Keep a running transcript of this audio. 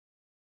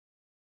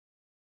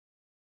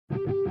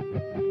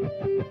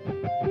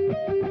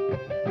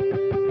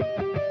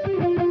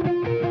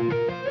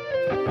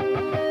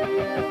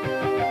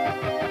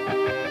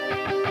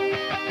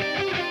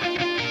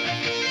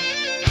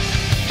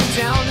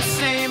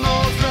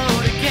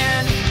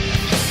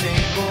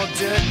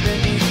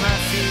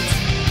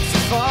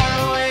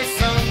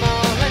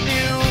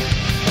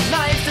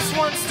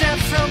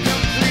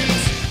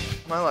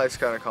life's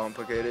kind of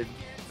complicated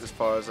as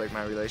far as like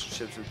my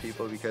relationships with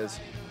people because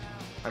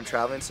I'm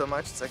traveling so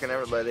much. It's like I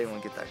never let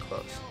anyone get that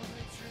close.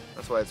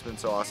 That's why it's been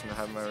so awesome to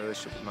have my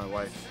relationship with my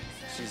wife.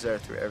 She's there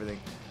through everything.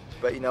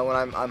 But you know, when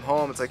I'm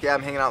home, it's like, yeah,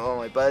 I'm hanging out with all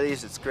my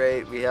buddies. It's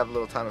great. We have a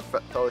little time of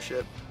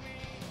fellowship.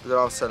 But then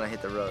all of a sudden I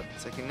hit the road.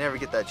 It's like you never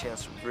get that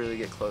chance to really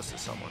get close to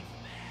someone.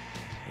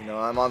 You know,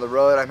 I'm on the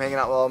road. I'm hanging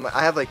out with all my.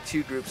 I have like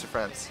 2 groups of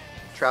friends: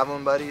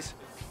 traveling buddies,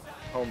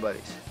 home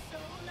buddies.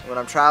 When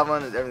I'm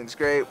traveling, everything's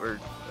great. And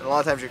a lot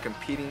of times you're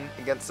competing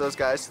against those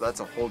guys, so that's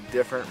a whole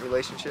different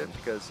relationship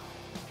because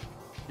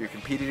you're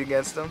competing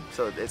against them,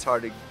 so it's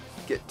hard to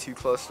get too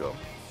close to them.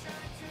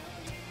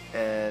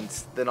 And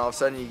then all of a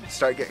sudden you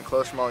start getting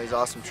close from all these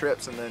awesome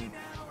trips, and then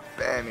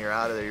bam, you're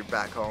out of there, you're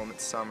back home,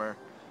 it's summer,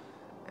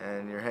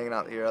 and you're hanging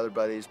out with your other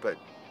buddies, but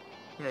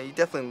you know, you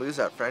definitely lose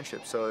that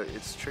friendship, so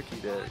it's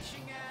tricky to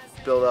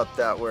build up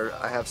that where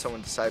I have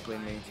someone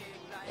discipling me.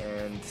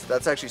 And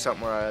that's actually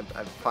something where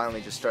I'm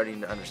finally just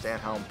starting to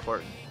understand how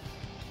important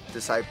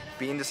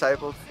being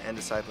discipled and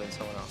discipling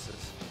someone else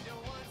is.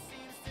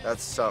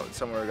 That's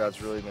somewhere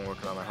God's really been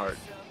working on my heart,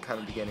 kind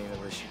of beginning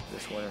of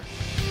this winter.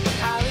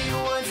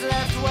 Hollywood's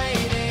left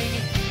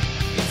waiting,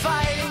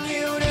 inviting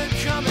you to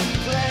come and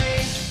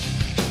play.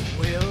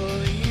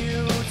 Will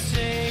you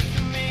take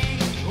me?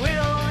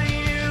 Will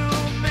you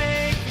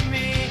make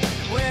me?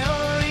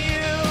 Will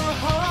you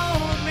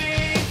hold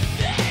me?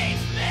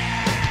 Save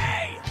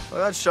me!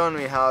 Well, God's shown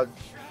me how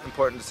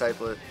important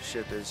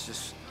discipleship is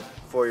just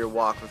for your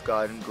walk with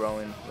God and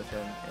growing with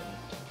Him,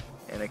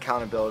 and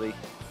accountability.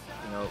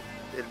 You know,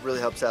 it really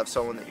helps to have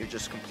someone that you're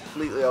just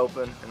completely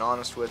open and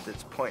honest with,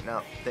 that's pointing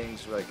out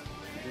things like,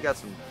 you got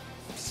some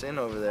sin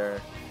over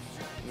there,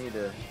 you need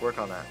to work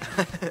on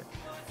that.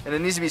 And it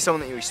needs to be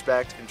someone that you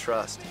respect and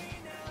trust.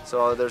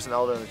 So there's an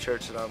elder in the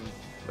church that I'm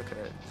looking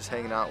at just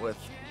hanging out with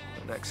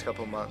the next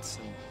couple of months,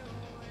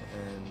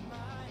 and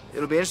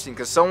it'll be interesting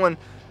because someone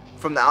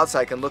from the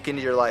outside can look into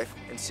your life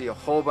and see a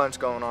whole bunch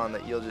going on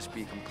that you'll just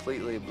be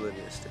completely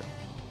oblivious to.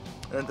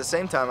 And at the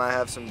same time, I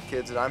have some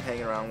kids that I'm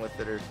hanging around with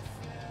that are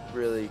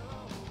really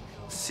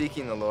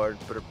seeking the Lord,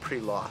 but are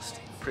pretty lost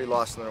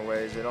in their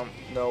ways. They don't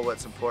know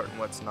what's important,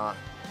 what's not.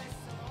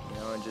 You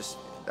know, and just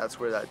that's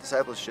where that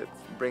discipleship,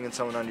 bringing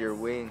someone under your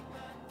wing,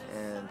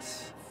 and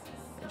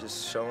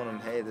just showing them,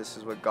 hey, this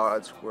is what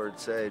God's Word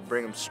said.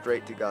 Bring them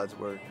straight to God's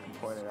Word and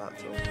point it out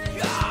to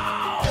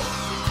them.